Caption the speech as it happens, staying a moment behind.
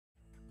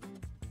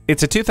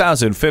It's a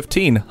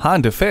 2015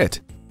 Honda Fit.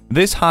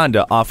 This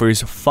Honda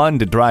offers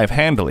fun-to-drive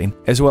handling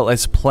as well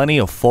as plenty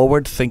of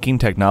forward-thinking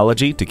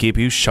technology to keep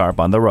you sharp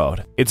on the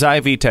road. Its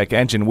iVTEC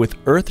engine with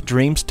Earth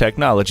Dreams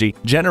technology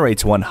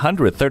generates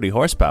 130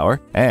 horsepower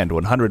and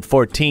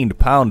 114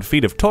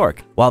 pound-feet of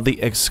torque, while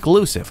the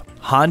exclusive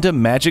Honda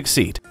Magic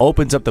Seat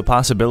opens up the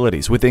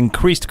possibilities with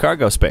increased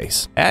cargo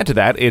space. Add to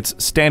that its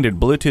standard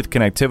Bluetooth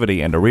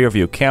connectivity and a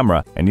rear-view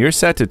camera, and you're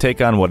set to take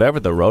on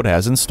whatever the road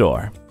has in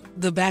store.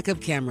 The backup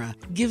camera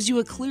gives you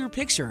a clear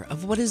picture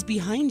of what is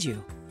behind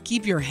you.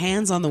 Keep your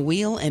hands on the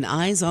wheel and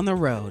eyes on the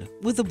road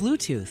with the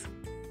Bluetooth.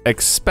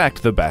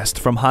 Expect the best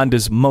from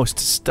Honda's most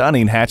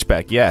stunning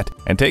hatchback yet,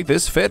 and take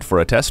this Fit for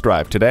a test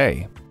drive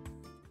today.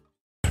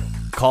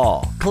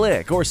 Call,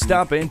 click, or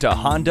stop into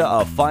Honda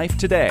of Fife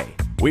today.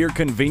 We're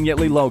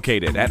conveniently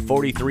located at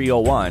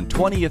 4301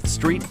 20th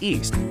Street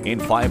East in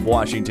Fife,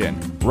 Washington,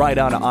 right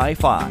on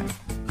I-5.